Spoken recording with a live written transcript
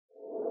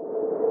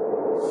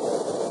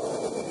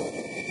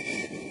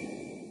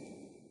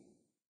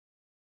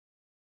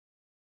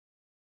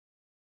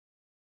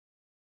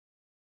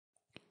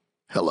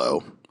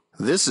Hello,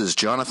 this is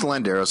Jonathan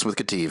Landeros with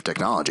KETIV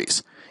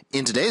Technologies.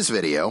 In today's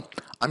video,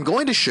 I'm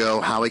going to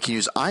show how I can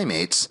use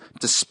iMates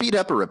to speed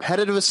up a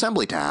repetitive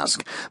assembly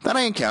task that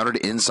I encountered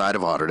inside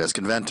of Autodesk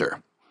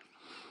Inventor.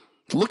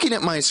 Looking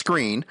at my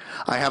screen,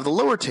 I have the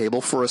lower table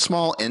for a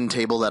small end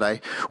table that I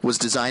was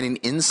designing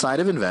inside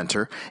of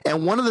Inventor,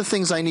 and one of the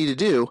things I need to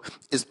do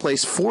is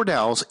place 4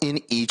 dowels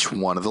in each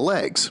one of the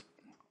legs.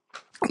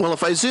 Well,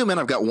 if I zoom in,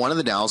 I've got one of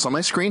the dowels on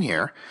my screen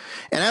here,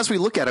 and as we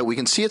look at it, we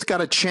can see it's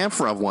got a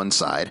chamfer on one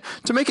side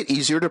to make it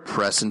easier to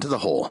press into the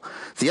hole.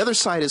 The other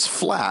side is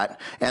flat,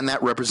 and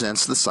that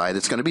represents the side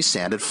that's going to be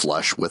sanded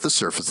flush with the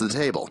surface of the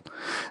table.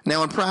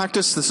 Now, in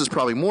practice, this is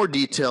probably more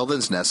detailed than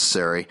is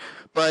necessary,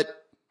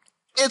 but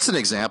it's an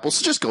example,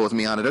 so just go with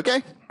me on it,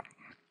 okay?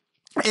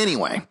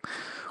 Anyway,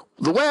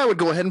 the way I would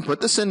go ahead and put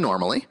this in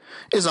normally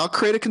is I'll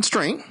create a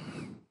constraint,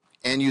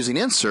 and using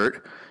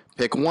insert,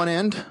 pick one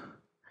end,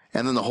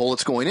 and then the hole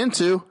it's going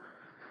into,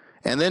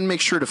 and then make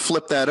sure to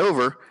flip that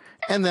over,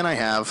 and then I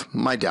have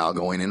my dowel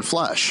going in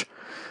flush.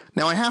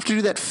 Now I have to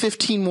do that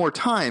 15 more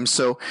times,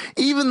 so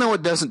even though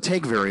it doesn't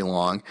take very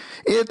long,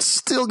 it's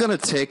still going to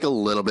take a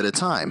little bit of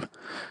time.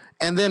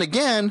 And then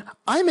again,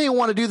 I may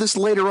want to do this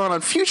later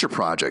on future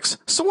projects,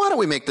 so why don't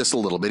we make this a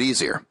little bit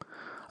easier?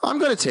 I'm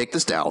going to take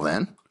this dowel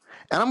then,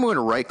 and I'm going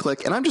to right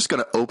click, and I'm just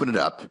going to open it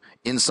up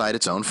inside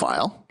its own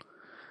file.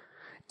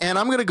 And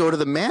I'm going to go to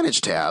the Manage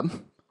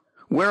tab,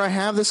 where I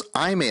have this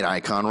iMate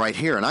icon right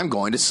here, and I'm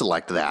going to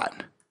select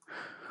that.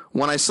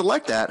 When I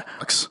select that,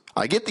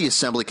 I get the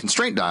assembly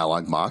constraint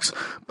dialog box,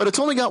 but it's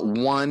only got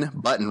one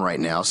button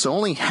right now, so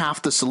only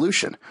half the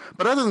solution.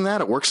 But other than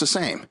that, it works the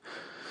same.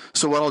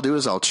 So what I'll do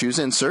is I'll choose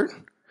insert,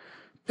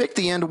 pick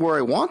the end where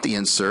I want the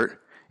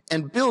insert,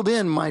 and build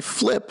in my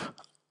flip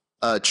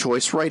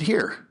choice right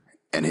here,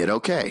 and hit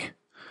OK.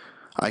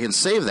 I can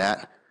save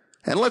that,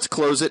 and let's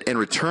close it and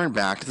return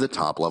back to the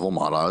top level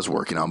model I was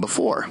working on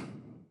before.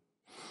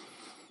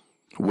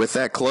 With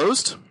that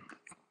closed,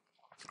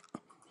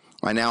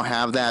 I now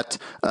have that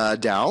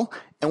dowel,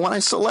 and when I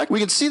select,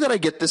 we can see that I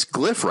get this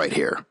glyph right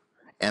here,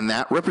 and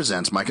that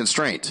represents my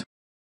constraint.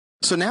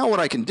 So now what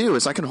I can do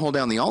is I can hold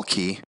down the Alt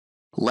key,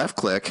 left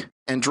click,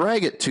 and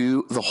drag it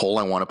to the hole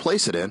I want to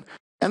place it in,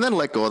 and then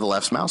let go of the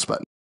left mouse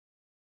button.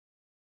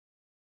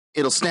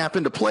 It'll snap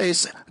into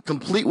place,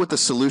 complete with the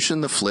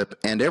solution, the flip,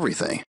 and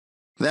everything.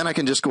 Then I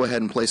can just go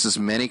ahead and place as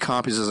many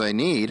copies as I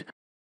need.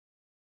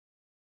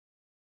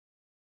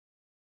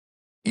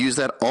 Use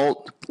that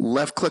Alt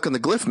left click on the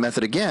glyph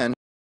method again,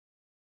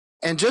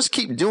 and just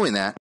keep doing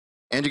that,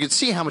 and you can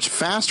see how much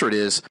faster it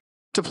is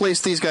to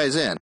place these guys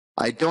in.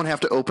 I don't have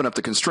to open up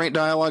the constraint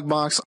dialog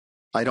box.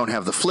 I don't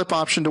have the flip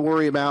option to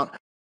worry about.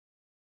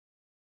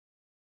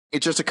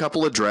 It's just a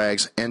couple of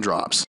drags and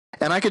drops.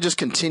 And I could just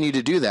continue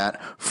to do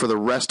that for the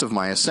rest of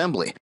my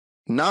assembly.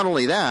 Not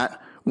only that,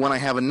 when I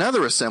have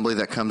another assembly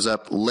that comes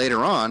up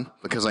later on,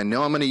 because I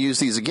know I'm going to use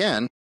these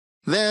again,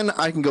 then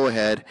I can go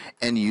ahead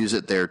and use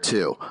it there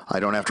too. I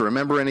don't have to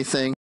remember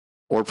anything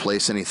or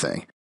place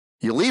anything.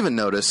 You'll even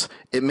notice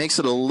it makes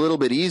it a little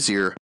bit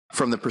easier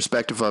from the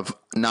perspective of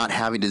not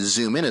having to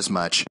zoom in as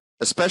much,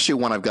 especially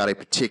when I've got a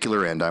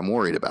particular end I'm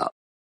worried about.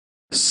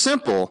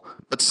 Simple,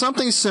 but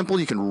something simple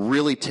you can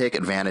really take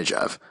advantage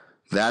of.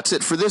 That's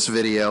it for this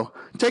video.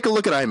 Take a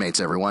look at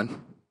iMates,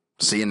 everyone.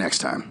 See you next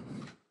time.